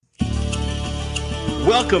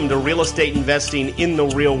Welcome to Real Estate Investing in the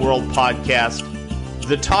Real World podcast.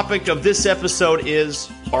 The topic of this episode is,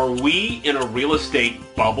 are we in a real estate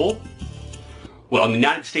bubble? Well, in the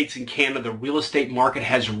United States and Canada, the real estate market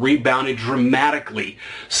has rebounded dramatically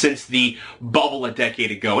since the bubble a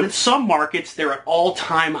decade ago. And in some markets, they're at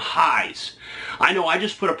all-time highs. I know I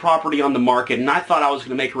just put a property on the market and I thought I was going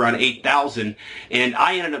to make around $8,000, and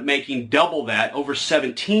I ended up making double that, over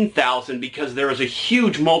 $17,000, because there was a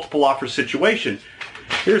huge multiple offer situation.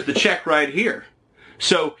 Here's the check right here.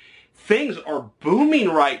 So things are booming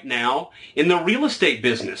right now in the real estate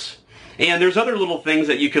business. And there's other little things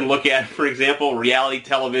that you can look at. For example, reality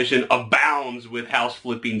television abounds with house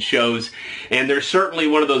flipping shows. And there's certainly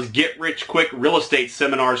one of those get-rich-quick real estate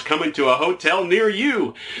seminars coming to a hotel near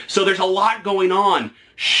you. So there's a lot going on.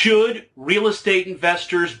 Should real estate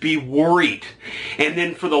investors be worried? And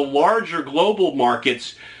then for the larger global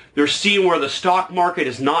markets, they're seeing where the stock market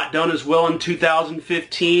has not done as well in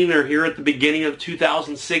 2015 or here at the beginning of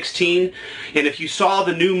 2016. And if you saw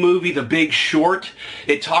the new movie, The Big Short,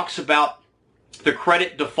 it talks about the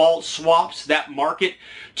credit default swaps, that market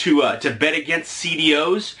to bet against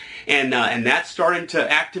CDOs, and that's starting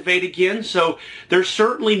to activate again. So there's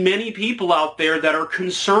certainly many people out there that are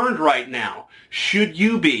concerned right now. Should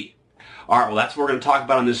you be? All right, well, that's what we're going to talk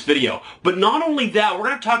about in this video. But not only that, we're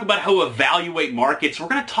going to talk about how to evaluate markets. We're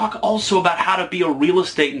going to talk also about how to be a real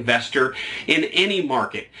estate investor in any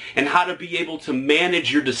market and how to be able to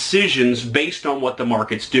manage your decisions based on what the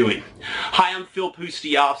market's doing. Hi, I'm Phil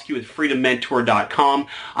Pustiowski with FreedomMentor.com.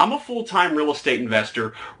 I'm a full-time real estate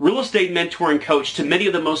investor, real estate mentoring coach to many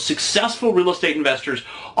of the most successful real estate investors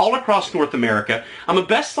all across North America. I'm a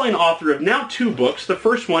best-selling author of now 2 books. The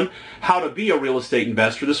first one, How to Be a Real Estate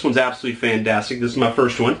Investor. This one's absolutely fantastic. This is my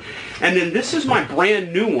first one. And then this is my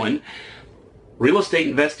brand new one, Real Estate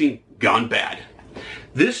Investing Gone Bad.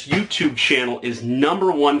 This YouTube channel is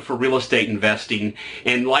 #1 for real estate investing,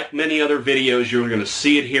 and like many other videos, you're going to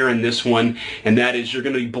see it here in this one, and that is you're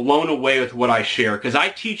going to be blown away with what I share, because I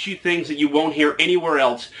teach you things that you won't hear anywhere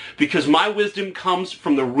else, because my wisdom comes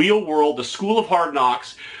from the real world, the school of hard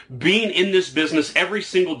knocks, being in this business every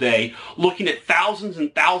single day, looking at thousands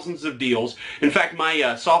and thousands of deals. In fact,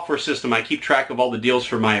 my software system, I keep track of all the deals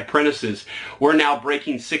for my apprentices. We're now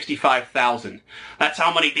breaking 65,000. That's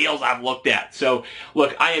how many deals I've looked at. So,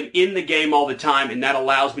 look, I am in the game all the time, and that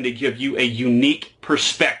allows me to give you a unique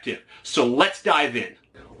perspective. So let's dive in.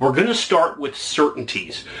 We're going to start with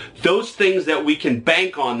certainties. Those things that we can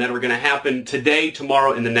bank on that are going to happen today,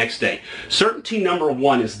 tomorrow, and the next day. Certainty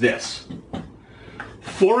 #1 is this.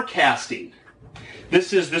 Forecasting.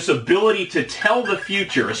 This is this ability to tell the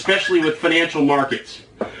future, especially with financial markets.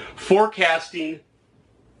 Forecasting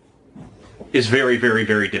is very, very,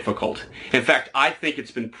 very difficult. In fact, I think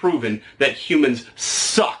it's been proven that humans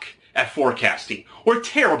suck at forecasting. We're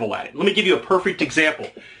terrible at it. Let me give you a perfect example.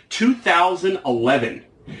 2011.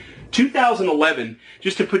 2011,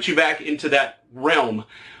 just to put you back into that realm,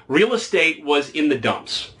 real estate was in the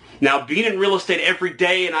dumps. Now, being in real estate every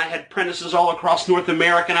day, and I had apprentices all across North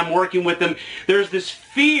America, and I'm working with them, there's this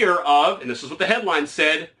fear of, and this is what the headline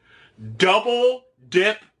said, double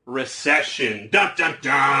dip recession. Dun, dun,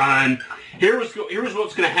 dun. Here's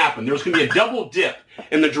what's going to happen. There's going to be a double dip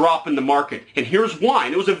in the drop in the market. And here's why.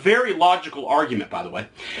 And it was a very logical argument, by the way.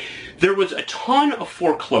 There was a ton of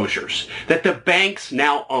foreclosures that the banks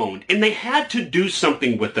now owned, and they had to do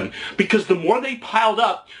something with them, because the more they piled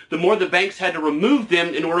up, the more the banks had to remove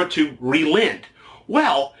them in order to relend.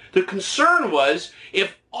 Well, the concern was,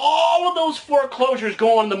 if all of those foreclosures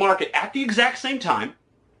go on the market at the exact same time,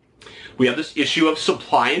 we have this issue of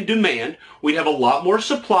supply and demand. We'd have a lot more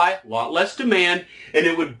supply, a lot less demand, and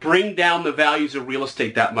it would bring down the values of real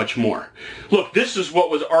estate that much more. Look, this is what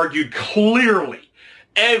was argued clearly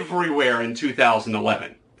everywhere in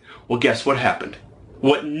 2011. Well, guess what happened?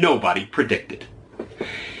 What nobody predicted.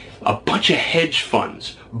 A bunch of hedge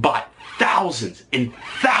funds bought thousands and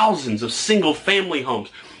thousands of single-family homes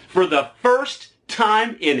for the first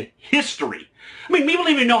time in history. I mean, people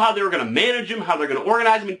didn't even know how they were going to manage them, how they're going to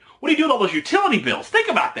organize them. I mean, what do you do with all those utility bills? Think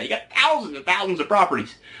about that. You got thousands and thousands of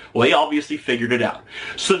properties. Well, they obviously figured it out.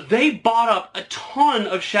 So they bought up a ton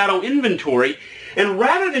of shadow inventory, and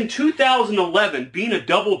rather than 2011 being a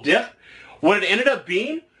double dip, what it ended up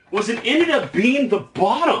being was it ended up being the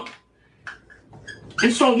bottom.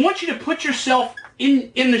 And so I want you to put yourself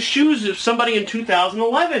in the shoes of somebody in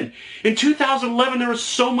 2011. In 2011, there was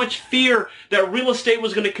so much fear that real estate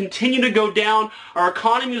was going to continue to go down, our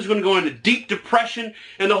economy was going to go into deep depression,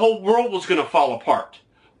 and the whole world was going to fall apart.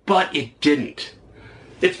 But it didn't.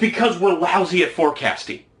 It's because we're lousy at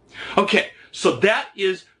forecasting. Okay, so that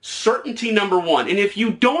is certainty number one. And if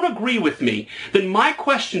you don't agree with me, then my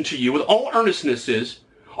question to you with all earnestness is,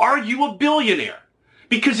 are you a billionaire?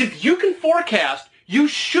 Because if you can forecast, you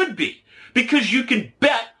should be. Because you can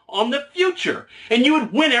bet on the future. And you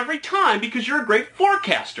would win every time because you're a great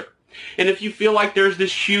forecaster. And if you feel like there's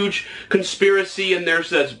this huge conspiracy and there's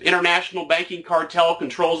this international banking cartel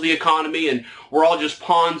controls the economy and we're all just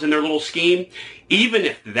pawns in their little scheme, even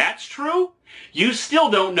if that's true, you still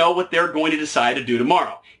don't know what they're going to decide to do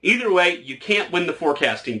tomorrow. Either way, you can't win the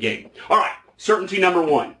forecasting game. All right, certainty number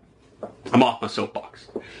one. I'm off my soapbox.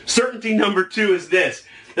 Certainty number two is this,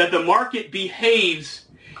 that the market behaves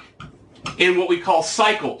in what we call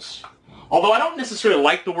cycles. Although I don't necessarily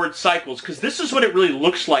like the word cycles, because this is what it really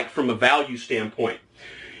looks like from a value standpoint.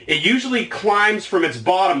 It usually climbs from its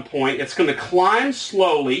bottom point. It's going to climb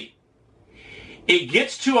slowly. It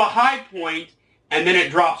gets to a high point, and then it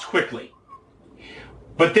drops quickly.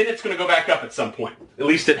 But then it's going to go back up at some point. At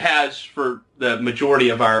least it has for the majority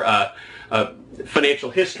of our financial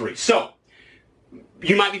history. So,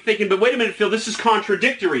 you might be thinking, but wait a minute, Phil, this is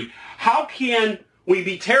contradictory. How can we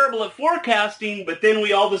be terrible at forecasting, but then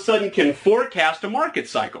we all of a sudden can forecast a market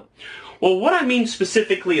cycle? Well, what I mean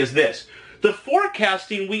specifically is this. The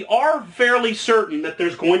forecasting, we are fairly certain that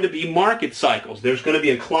there's going to be market cycles. There's going to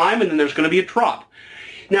be a climb and then there's going to be a drop.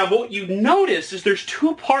 Now, what you notice is there's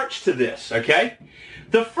two parts to this, okay?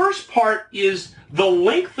 The first part is the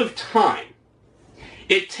length of time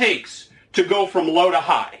it takes to go from low to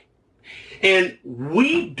high. And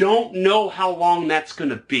we don't know how long that's going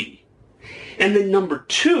to be. And then number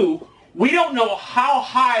two, we don't know how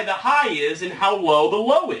high the high is and how low the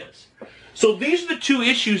low is. So these are the two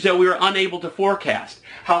issues that we are unable to forecast.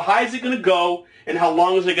 How high is it going to go and how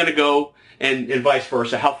long is it going to go and vice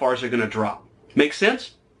versa. How far is it going to drop? Make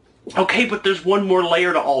sense? Okay, but there's one more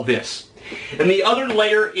layer to all this. And the other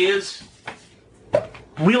layer is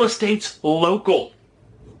real estate's local.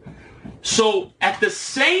 So at the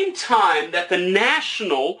same time that the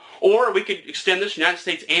national, or we could extend this United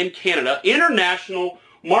States and Canada, international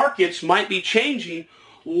markets might be changing,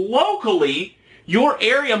 locally your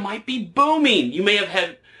area might be booming. You may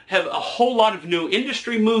have a whole lot of new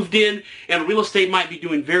industry moved in and real estate might be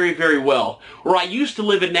doing very, very well. Where I used to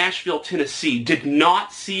live in Nashville, Tennessee, did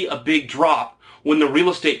not see a big drop when the real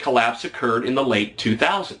estate collapse occurred in the late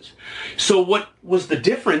 2000s. So what was the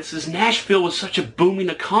difference is Nashville was such a booming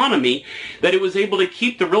economy that it was able to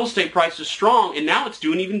keep the real estate prices strong, and now it's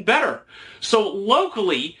doing even better. So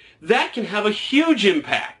locally, that can have a huge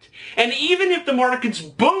impact. And even if the market's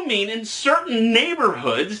booming in certain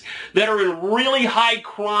neighborhoods that are in really high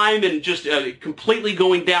crime and just completely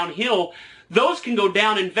going downhill, those can go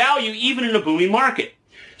down in value even in a booming market.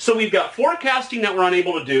 So we've got forecasting that we're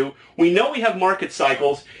unable to do. We know we have market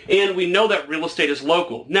cycles, and we know that real estate is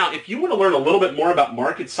local. Now, if you want to learn a little bit more about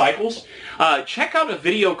market cycles, check out a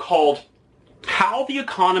video called How the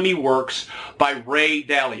Economy Works by Ray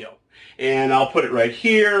Dalio. And I'll put it right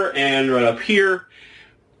here and right up here.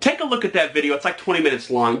 Take a look at that video. It's like 20 minutes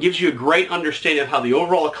long. It gives you a great understanding of how the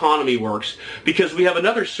overall economy works, because we have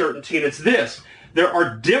another certainty, and it's this. There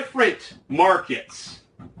are different markets.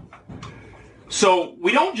 So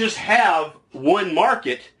we don't just have one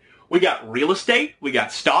market. We got real estate, we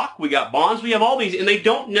got stock, we got bonds, we have all these, and they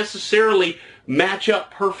don't necessarily match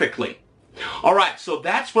up perfectly. All right, so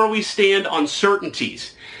that's where we stand on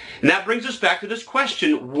certainties. And that brings us back to this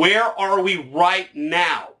question, where are we right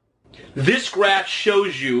now? This graph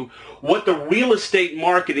shows you what the real estate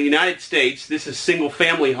market in the United States, this is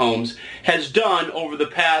single-family homes, has done over the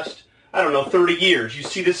past, 30 years. You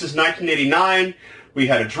see this is 1989. We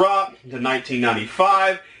had a drop to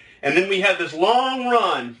 1995, and then we had this long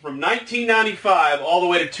run from 1995 all the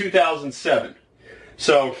way to 2007.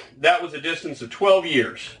 So that was a distance of 12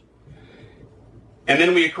 years. And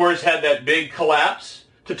then we, of course, had that big collapse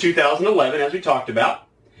to 2011, as we talked about.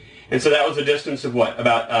 And so that was a distance of what?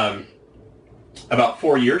 About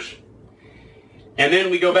 4 years. And then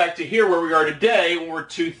we go back to here where we are today, and we're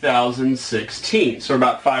 2016. So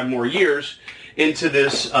about 5 more years into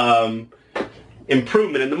this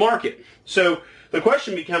improvement in the market. So the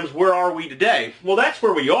question becomes, where are we today? Well, that's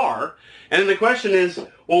where we are. And then the question is,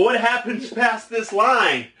 well, what happens past this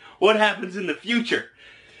line? What happens in the future?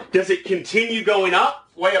 Does it continue going up,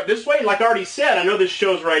 way up this way? Like I already said, I know this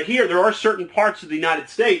shows right here, there are certain parts of the United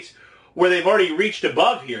States where they've already reached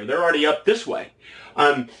above here. They're already up this way.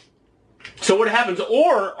 So what happens?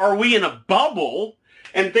 Or are we in a bubble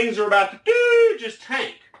and things are about to just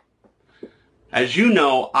tank? As you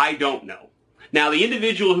know, I don't know. Now, the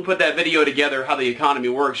individual who put that video together, How the Economy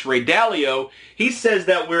Works, Ray Dalio, he says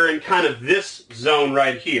that we're in kind of this zone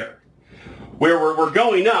right here, where we're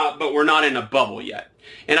going up, but we're not in a bubble yet.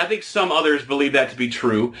 And I think some others believe that to be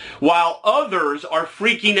true, while others are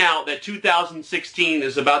freaking out that 2016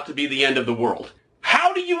 is about to be the end of the world.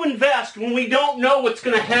 How do you invest when we don't know what's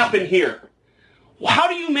going to happen here? How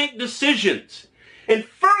do you make decisions? And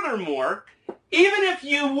furthermore, even if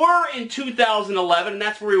you were in 2011, and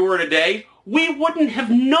that's where we were today, we wouldn't have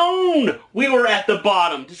known we were at the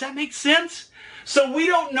bottom. Does that make sense? So we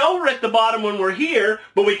don't know we're at the bottom when we're here,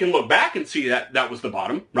 but we can look back and see that that was the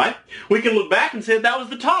bottom, right? We can look back and say that was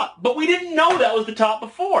the top, but we didn't know that was the top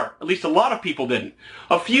before. At least a lot of people didn't.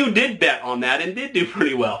 A few did bet on that and did do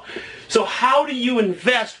pretty well. So how do you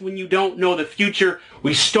invest when you don't know the future?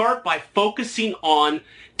 We start by focusing on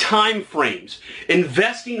time frames,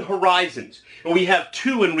 investing horizons. And we have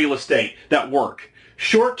two in real estate that work: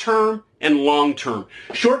 short-term and long-term.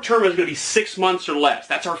 Short-term is going to be 6 months or less.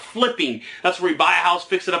 That's our flipping. That's where we buy a house,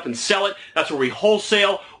 fix it up, and sell it. That's where we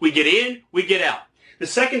wholesale. We get in, we get out. The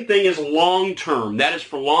second thing is long-term. That is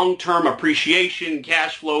for long-term appreciation,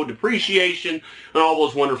 cash flow, depreciation, and all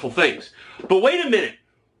those wonderful things. But wait a minute.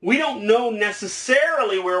 We don't know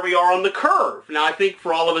necessarily where we are on the curve. Now, I think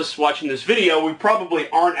for all of us watching this video, we probably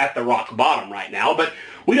aren't at the rock bottom right now, but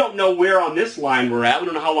we don't know where on this line we're at. We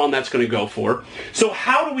don't know how long that's going to go for. So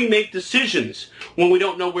how do we make decisions when we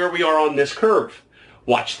don't know where we are on this curve?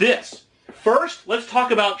 Watch this. First, let's talk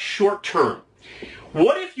about short term.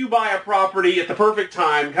 What if you buy a property at the perfect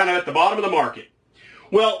time, kind of at the bottom of the market?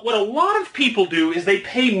 Well, what a lot of people do is they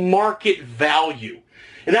pay market value.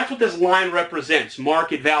 And that's what this line represents,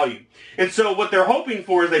 market value. And so what they're hoping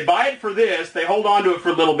for is they buy it for this, they hold on to it for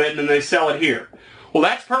a little bit, and then they sell it here. Well,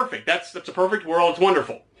 that's perfect. That's a perfect world. It's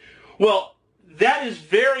wonderful. Well, that is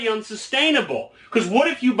very unsustainable. Because what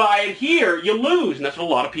if you buy it here, you lose, and that's what a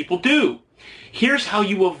lot of people do. Here's how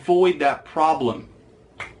you avoid that problem.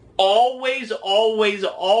 Always, always,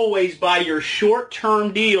 always buy your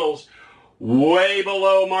short-term deals way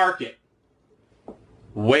below market.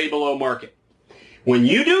 Way below market. When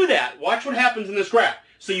you do that, watch what happens in this graph.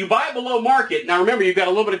 So you buy it below market. Now remember, you've got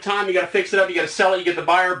a little bit of time. You've got to fix it up. You've got to sell it. You get the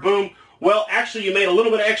buyer. Boom. Well, actually, you made a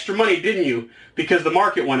little bit of extra money, didn't you? Because the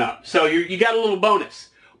market went up. So you got a little bonus.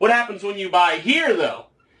 What happens when you buy here, though?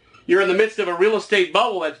 You're in the midst of a real estate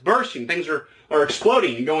bubble that's bursting. Things are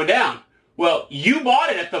exploding and going down. Well, you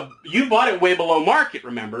bought it way below market,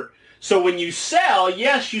 remember? So when you sell,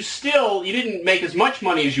 yes, you didn't make as much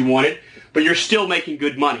money as you wanted, but you're still making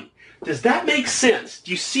good money. Does that make sense? Do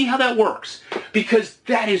you see how that works? Because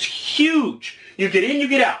that is huge. You get in, you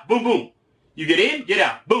get out. Boom, boom. You get in, get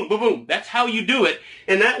out. Boom, boom, boom. That's how you do it.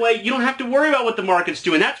 And that way, you don't have to worry about what the market's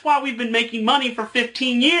doing. That's why we've been making money for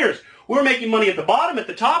 15 years. We're making money at the bottom, at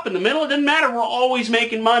the top, in the middle. It doesn't matter. We're always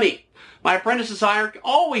making money. My apprentices and I are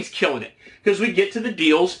always killing it because we get to the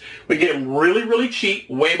deals. We get them really, really cheap,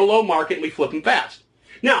 way below market, and we flip them fast.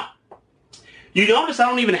 Now, you notice I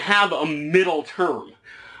don't even have a middle term.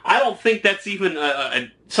 I don't think that's even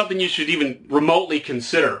something you should even remotely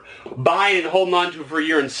consider. Buying and holding on to it for a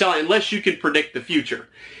year and selling, unless you can predict the future.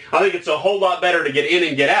 I think it's a whole lot better to get in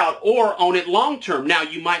and get out or own it long term. Now,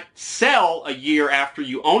 you might sell a year after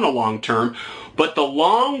you own a long term, but the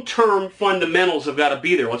long term fundamentals have got to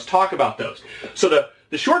be there. Let's talk about those. So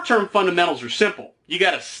the short term fundamentals are simple. You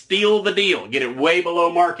got to steal the deal, get it way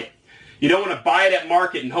below market. You don't want to buy it at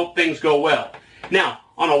market and hope things go well. Now,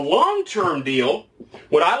 on a long-term deal,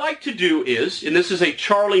 what I like to do is, and this is a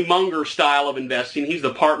Charlie Munger style of investing. He's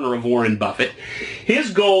the partner of Warren Buffett.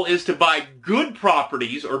 His goal is to buy good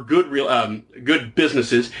properties or good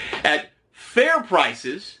businesses at fair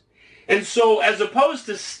prices. And so as opposed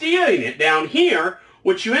to stealing it down here,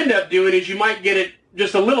 what you end up doing is you might get it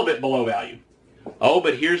just a little bit below value. Oh,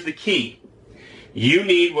 but here's the key. You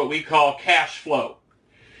need what we call cash flow.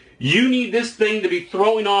 You need this thing to be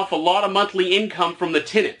throwing off a lot of monthly income from the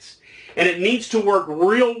tenants. And it needs to work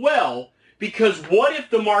real well because what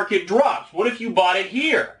if the market drops? What if you bought it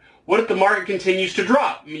here? What if the market continues to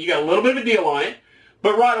drop? I mean, you got a little bit of a deal on it,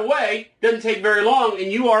 but right away, it doesn't take very long,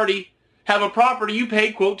 and you already have a property you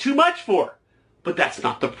paid, quote, too much for. But that's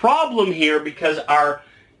not the problem here because our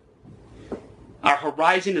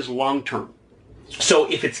horizon is long-term.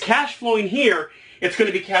 So if it's cash flowing here, it's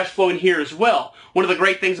going to be cash flowing here as well. One of the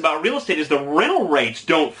great things about real estate is the rental rates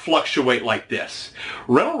don't fluctuate like this.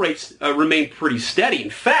 Rental rates remain pretty steady.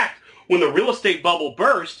 In fact, when the real estate bubble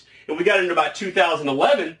burst, and we got into about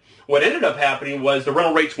 2011, what ended up happening was the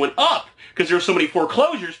rental rates went up because there were so many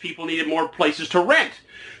foreclosures, people needed more places to rent.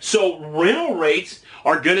 So rental rates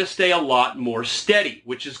are going to stay a lot more steady,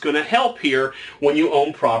 which is going to help here when you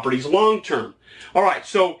own properties long term. All right,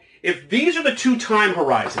 so if these are the two time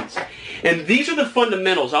horizons, and these are the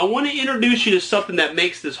fundamentals, I want to introduce you to something that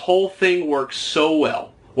makes this whole thing work so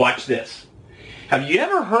well. Watch this. Have you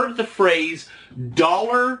ever heard the phrase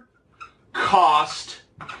dollar cost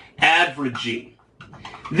averaging?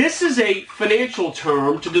 This is a financial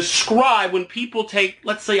term to describe when people take,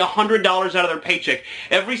 let's say, $100 out of their paycheck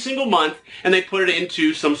every single month and they put it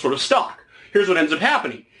into some sort of stock. Here's what ends up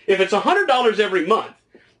happening. If it's $100 every month,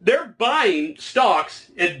 they're buying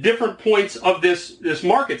stocks at different points of this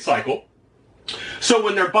market cycle. So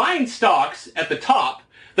when they're buying stocks at the top,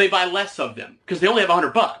 they buy less of them because they only have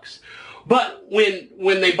 $100. But when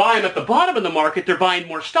they buy them at the bottom of the market, they're buying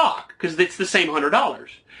more stock because it's the same $100.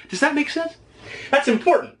 Does that make sense? That's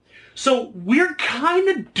important. So we're kind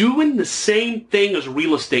of doing the same thing as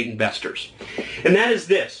real estate investors. And that is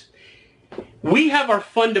this. We have our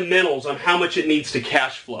fundamentals on how much it needs to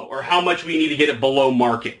cash flow or how much we need to get it below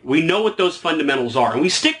market. We know what those fundamentals are, and we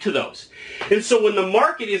stick to those. And so when the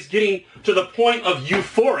market is getting to the point of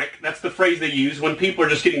euphoric, that's the phrase they use, when people are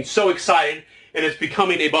just getting so excited and it's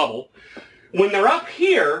becoming a bubble, when they're up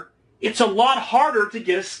here, it's a lot harder to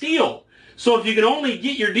get a steal. So if you can only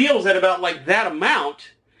get your deals at about like that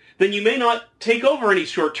amount, then you may not take over any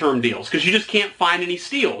short-term deals because you just can't find any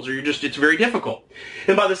steals, or it's very difficult.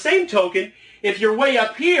 And by the same token, if you're way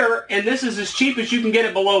up here and this is as cheap as you can get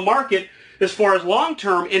it below market as far as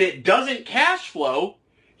long-term and it doesn't cash flow,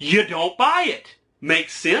 you don't buy it.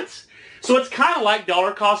 Makes sense? So it's kind of like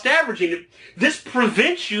dollar cost averaging. This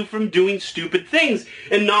prevents you from doing stupid things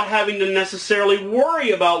and not having to necessarily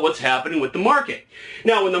worry about what's happening with the market.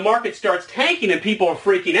 Now, when the market starts tanking and people are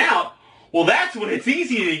freaking out, well, that's when it's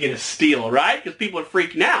easy to get a steal, right? Because people are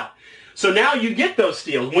freaking out. So now you get those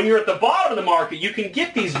steals. When you're at the bottom of the market, you can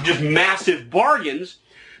get these just massive bargains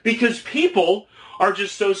because people are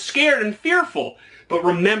just so scared and fearful. But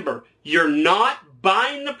remember, you're not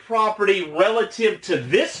buying the property relative to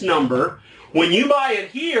this number. When you buy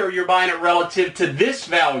it here, you're buying it relative to this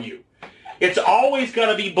value. It's always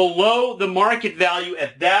got to be below the market value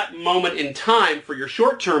at that moment in time for your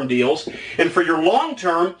short-term deals. And for your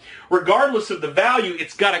long-term, regardless of the value,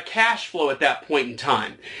 it's got to cash flow at that point in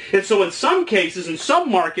time. And so in some cases, in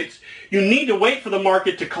some markets, you need to wait for the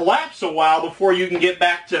market to collapse a while before you can get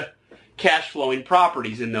back to cash flowing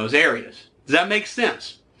properties in those areas. Does that make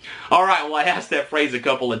sense? All right, well, I asked that phrase a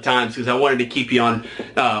couple of times because I wanted to keep you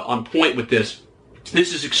on point with this.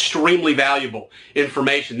 This is extremely valuable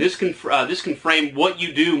information. This can frame what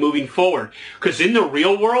you do moving forward. Because in the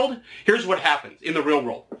real world, here's what happens in the real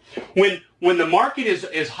world. When the market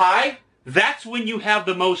is high, that's when you have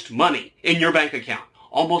the most money in your bank account.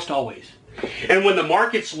 Almost always. And when the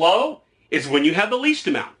market's low, it's when you have the least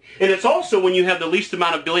amount. And it's also when you have the least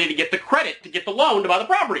amount of ability to get the credit, to get the loan to buy the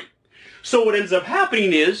property. So what ends up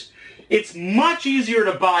happening is it's much easier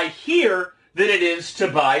to buy here than it is to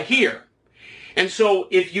buy here. And so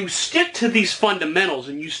if you stick to these fundamentals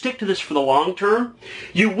and you stick to this for the long term,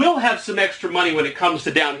 you will have some extra money when it comes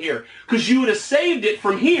to down here because you would have saved it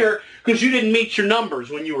from here because you didn't meet your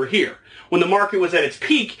numbers when you were here. When the market was at its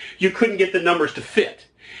peak, you couldn't get the numbers to fit.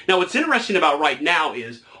 Now what's interesting about right now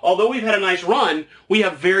is, although we've had a nice run, we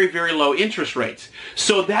have very, very low interest rates.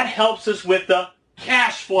 So that helps us with the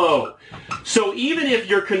cash flow. So even if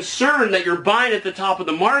you're concerned that you're buying at the top of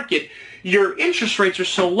the market, your interest rates are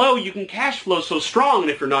so low, you can cash flow so strong.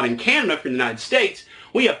 And if you're not in Canada, if you're in the United States,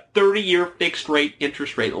 we have 30-year fixed rate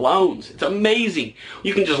interest rate loans. It's amazing.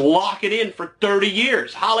 You can just lock it in for 30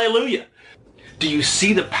 years. Hallelujah. Do you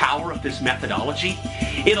see the power of this methodology?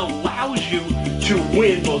 It allows you to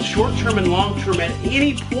win both short-term and long-term at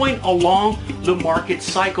any point along the market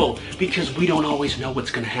cycle because we don't always know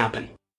what's going to happen.